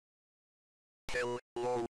Hello.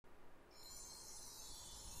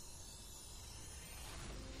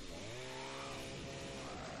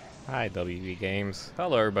 Hi, WB Games.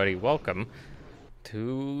 Hello, everybody. Welcome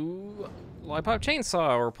to Lollipop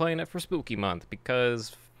Chainsaw. We're playing it for Spooky Month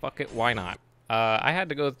because fuck it, why not? I had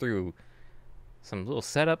to go through some little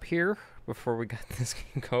setup here before we got this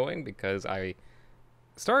game going because I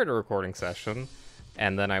started a recording session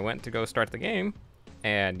and then I went to go start the game,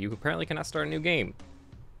 and you apparently cannot start a new game,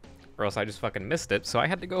 or else I just fucking missed it. So I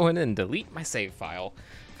had to go in and delete my save file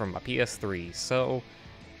from my PS3. So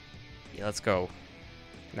yeah, let's go.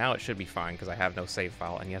 Now it should be fine because I have no save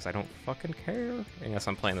file, and yes, I don't fucking care. And yes,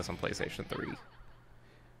 I'm playing this on PlayStation 3.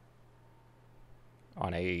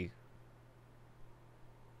 On a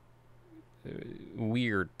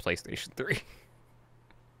weird PlayStation 3.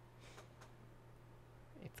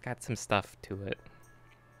 It's got some stuff to it.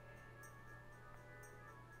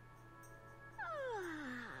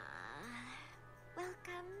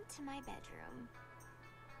 Welcome to my bedroom.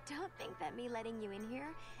 Don't think that me letting you in here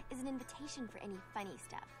is an invitation for any funny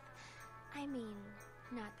stuff. I mean,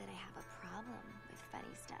 not that I have a problem with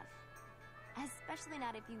funny stuff. Especially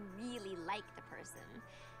not if you really like the person.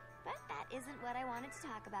 But that isn't what I wanted to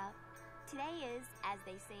talk about. Today is, as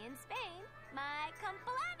they say in Spain, my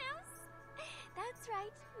cumpleaños. That's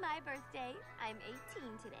right, my birthday. I'm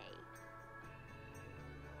 18 today.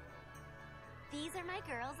 These are my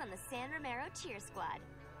girls on the San Romero cheer squad.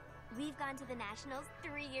 We've gone to the Nationals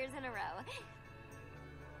 3 years in a row.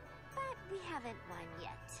 But we haven't won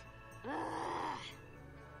yet. Ugh.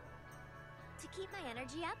 To keep my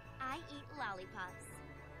energy up, I eat lollipops.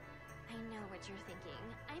 I know what you're thinking.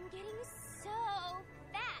 I'm getting so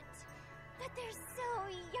fat. But they're so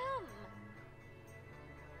yum.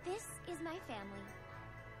 This is my family.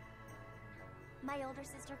 My older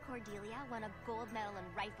sister Cordelia won a gold medal in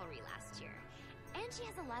riflery last year. And she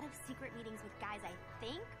has a lot of secret meetings with guys I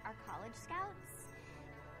think are college scouts.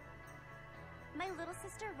 My little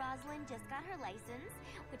sister Rosalind just got her license,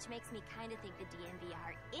 which makes me kind of think the DMV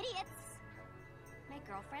are idiots. My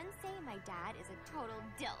girlfriends say my dad is a total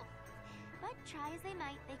dilf. But try as they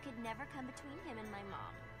might, they could never come between him and my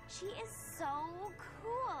mom. She is so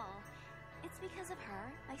cool. It's because of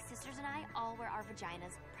her, my sisters and I all wear our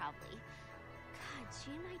vaginas proudly. God,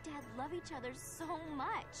 she and my dad love each other so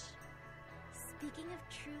much. Speaking of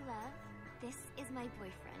true love, this is my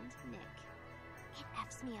boyfriend, Nick. It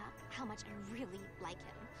F's me up how much I really like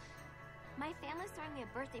him. My family's throwing me a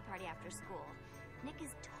birthday party after school. Nick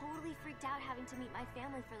is totally freaked out having to meet my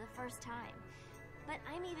family for the first time. But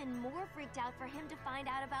I'm even more freaked out for him to find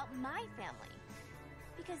out about my family.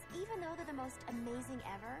 Because even though they're the most amazing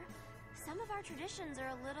ever, some of our traditions are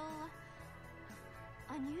a little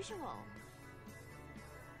unusual.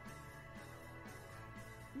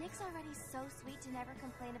 Nick's already so sweet to never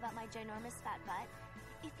complain about my ginormous fat butt.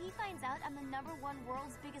 If he finds out I'm the #1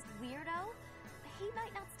 world's biggest weirdo, he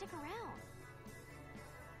might not stick around.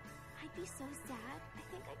 I'd be so sad. I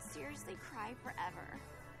think I'd seriously cry forever.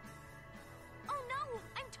 Oh no!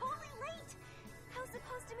 I'm totally late! I was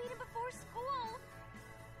supposed to meet him before school!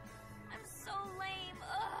 I'm so lame.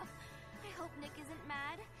 Ugh! I hope Nick isn't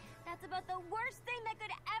mad. That's about the worst thing that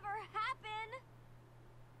could ever happen!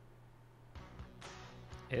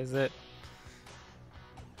 Is it?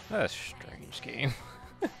 What a strange game.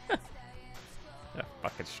 A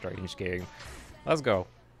fucking strange game. Let's go.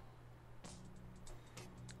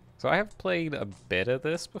 So I have played a bit of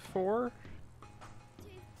this before.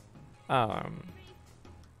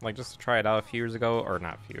 Like just to try it out a few years ago, or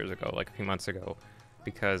not a few years ago, like a few months ago,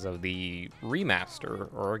 because of the remaster,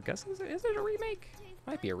 or I guess is it a remake?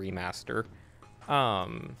 Might be a remaster.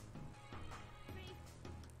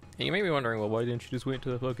 And you may be wondering, well, why didn't you just wait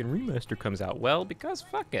until the fucking remaster comes out? Well, because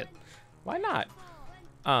fuck it. Why not?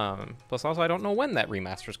 Plus also I don't know when that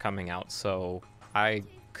remaster's coming out, so I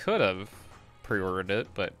could have pre-ordered it,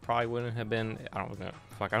 but probably wouldn't have been, I don't know,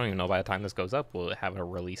 fuck, I don't even know by the time this goes up will it have a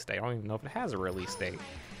release date. I don't even know if it has a release date.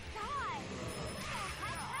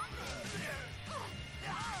 I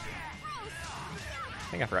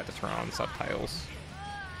think I forgot to turn on subtitles.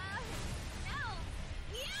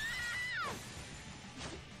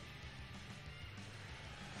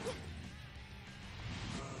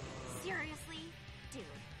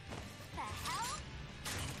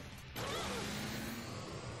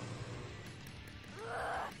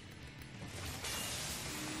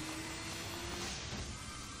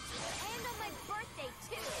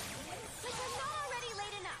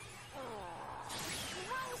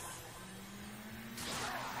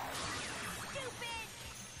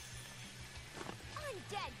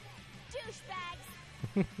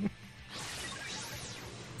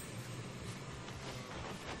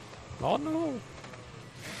 Oh no!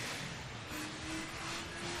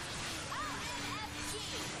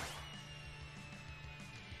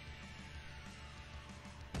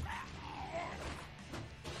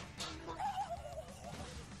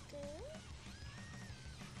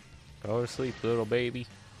 Go to sleep, little baby.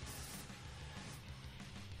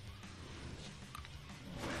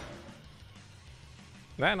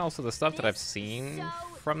 That and also the stuff that I've seen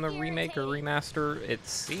from the remake or remaster, it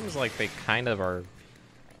seems like they kind of are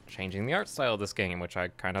changing the art style of this game, which I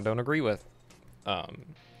kind of don't agree with.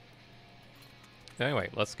 Anyway,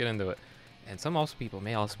 let's get into it. And some also people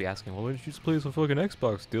may also be asking, well, why didn't you just play this on fucking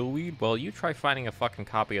Xbox, dillweed? Well, you try finding a fucking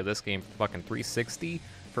copy of this game for fucking 360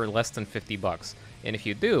 for less than 50 bucks. And if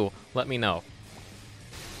you do, let me know.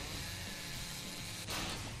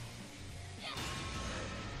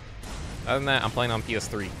 Other than that, I'm playing on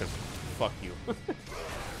PS3, because fuck you.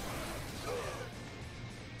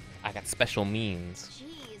 I got special means.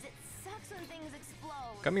 Jeez, it sucks when things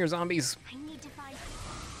explode. Come here, zombies. I need to find...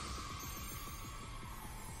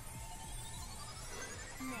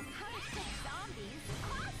 Necrotic zombies?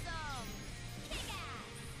 Awesome!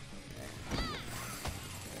 Kick-ass!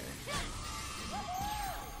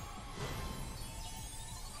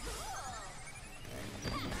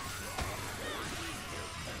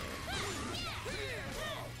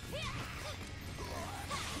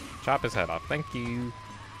 Chop his head off. Thank you.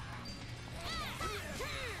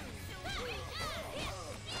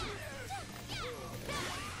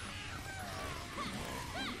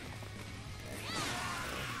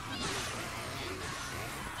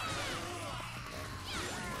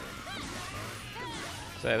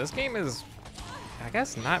 So yeah, this game is, I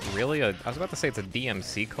guess, not really a... I was about to say it's a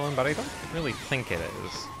DMC clone, but I don't really think it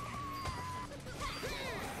is.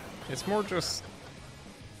 It's more just...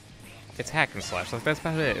 It's hack and slash. Like, that's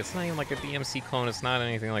about it. It's not even like a DMC clone. It's not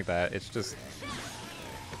anything like that. It's just...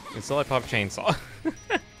 It's a Lollipop Chainsaw.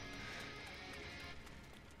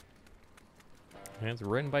 And it's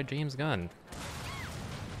written by James Gunn.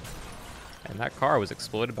 And that car was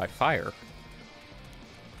exploded by fire.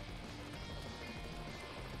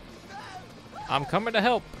 I'm coming to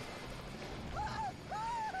help.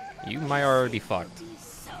 You might already be fucked.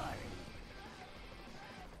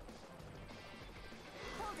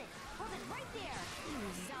 Hold it right there, you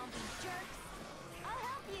zombie jerks. I'll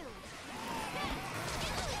help you.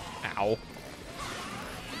 Ow.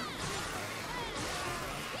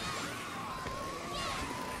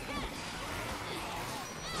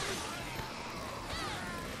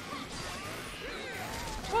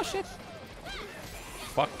 Oh shit.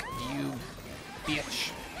 Fuck you,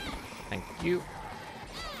 bitch. Thank you.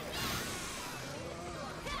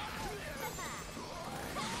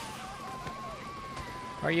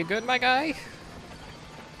 Are you good, my guy?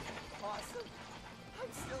 Awesome.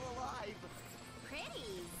 I'm still alive.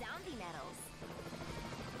 Pretty zombie medals.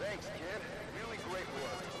 Thanks, kid. Really great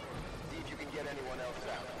work. See if you can get anyone else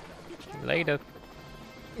out. Be careful. Later.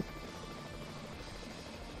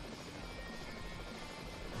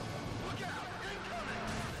 Look out! Incoming!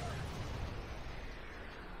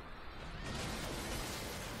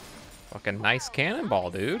 Fucking nice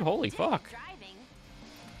cannonball, dude. Holy fuck. Driving.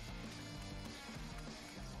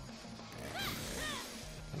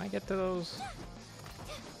 Can I get to those?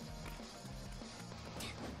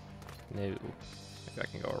 No. Maybe I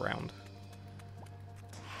can go around.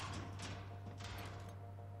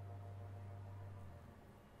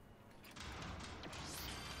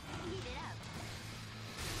 Heat it up.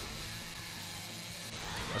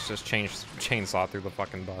 Let's just chainsaw through the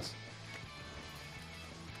fucking bus.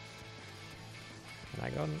 Can I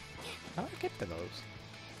go? How do I get to those?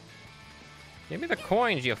 Give me the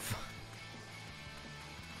coins, you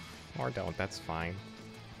or don't, that's fine.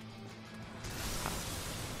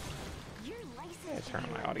 Your Yeah, license turn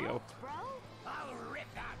on my audio. bro. I'll rip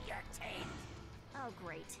out your teeth. Oh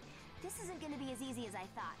great. This isn't gonna be as easy as I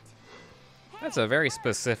thought. That's Hey, a very look!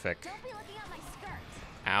 specific. Don't be looking at my skirt.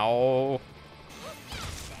 Ow.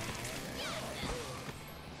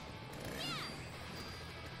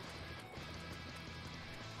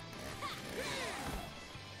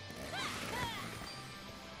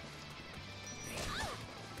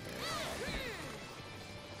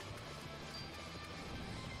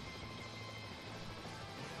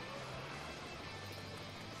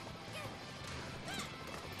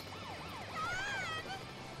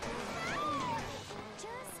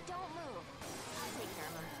 Just don't move. I'll take care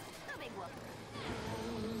of him. No big whoop.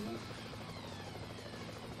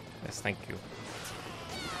 Yes, thank you.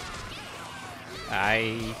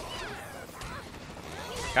 I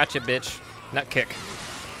gotcha, bitch. Nut kick.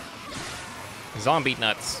 Zombie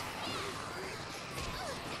nuts.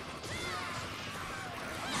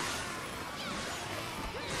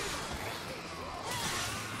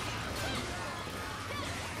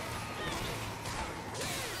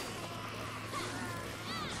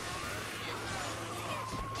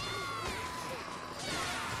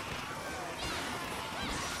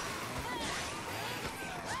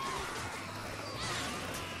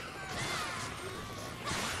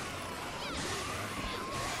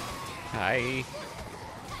 Hi.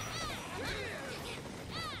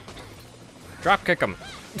 Drop kick him.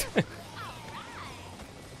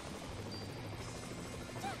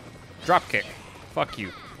 Drop kick. Fuck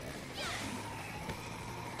you.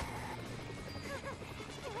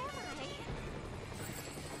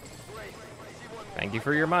 Thank you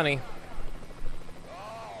for your money.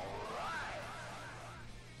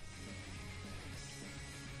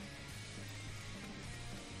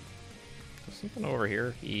 There's something over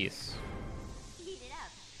here. Yes. Heat it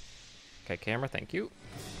up. Okay, camera, thank you.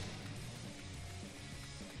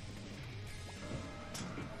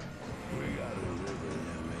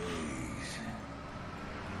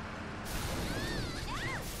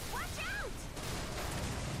 Watch out!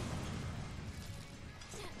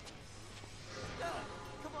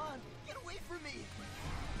 Come on, get away from me!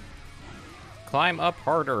 Climb up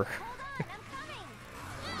harder. Hold on, I'm coming.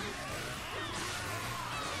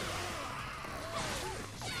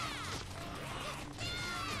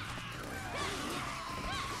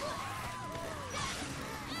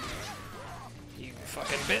 You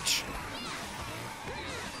fucking bitch.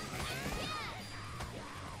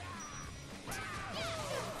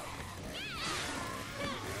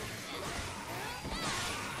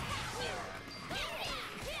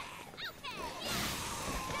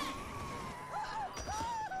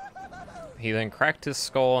 He then cracked his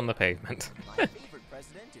skull on the pavement. My favorite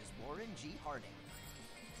president is Warren G. Harding.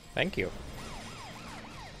 Thank you.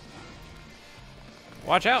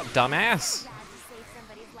 Watch out, dumbass! Glad to save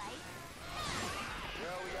somebody's life.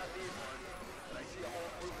 Well, we got these ones, but I see a whole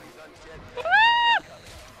group of these undead Ah!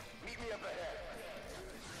 coming. Meet me up ahead.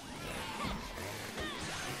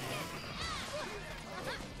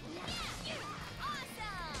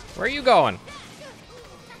 Awesome! Where are you going?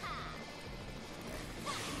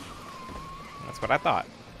 That's what I thought.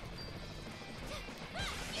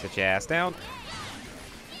 Sit your ass down.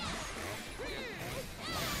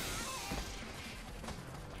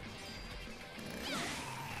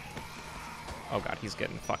 Oh god, he's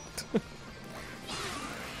getting fucked.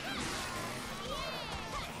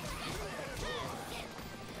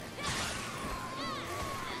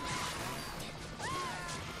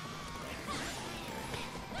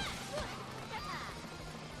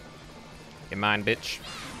 You mind, bitch?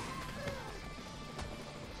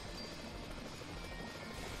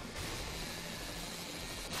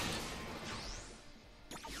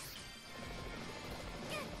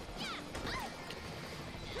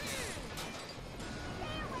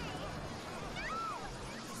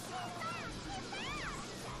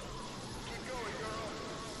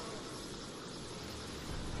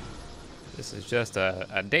 This is just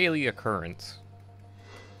a daily occurrence.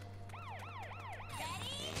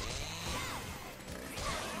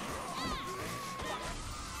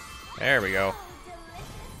 There we go.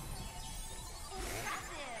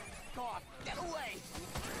 Impressive. Go off, get away!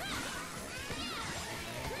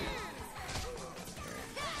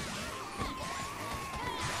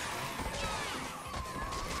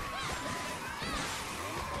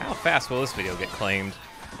 How fast will this video get claimed?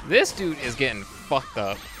 This dude is getting fucked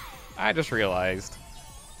up. I just realized.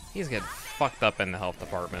 He's getting fucked up in the health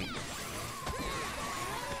department.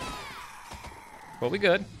 But we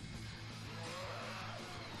good.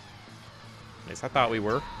 At least I thought we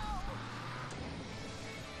were.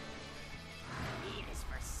 Meat is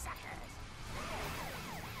for suckers.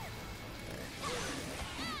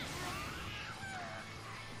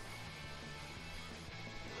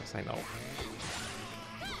 Yes, I know.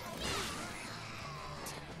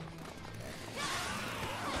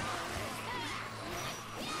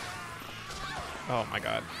 Oh my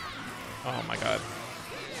god. Oh my god.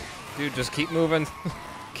 Dude, just keep moving.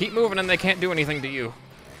 Keep moving and they can't do anything to you.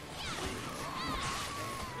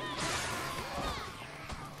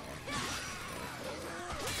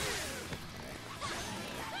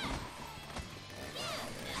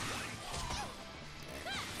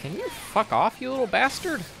 Can you fuck off, you little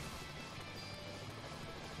bastard?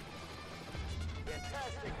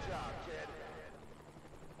 Fantastic job, kid.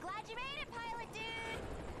 Glad you made it, pilot dude.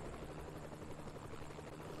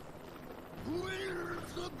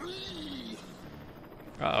 Where's the bee?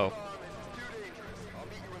 Uh-oh. This is too dangerous. I'll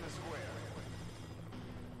meet you in the square.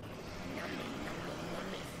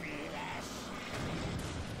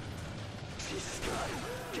 Jesus Christ!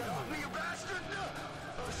 Get off me, you bastard!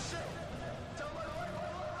 Oh shit! Tell my wife.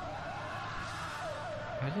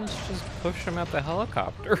 I just push him at the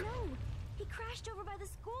helicopter. No, he crashed over by the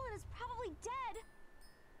school and is probably dead.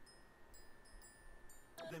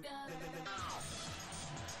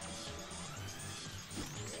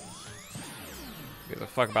 Who gives a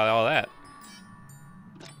fuck about all that?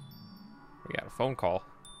 We got a phone call.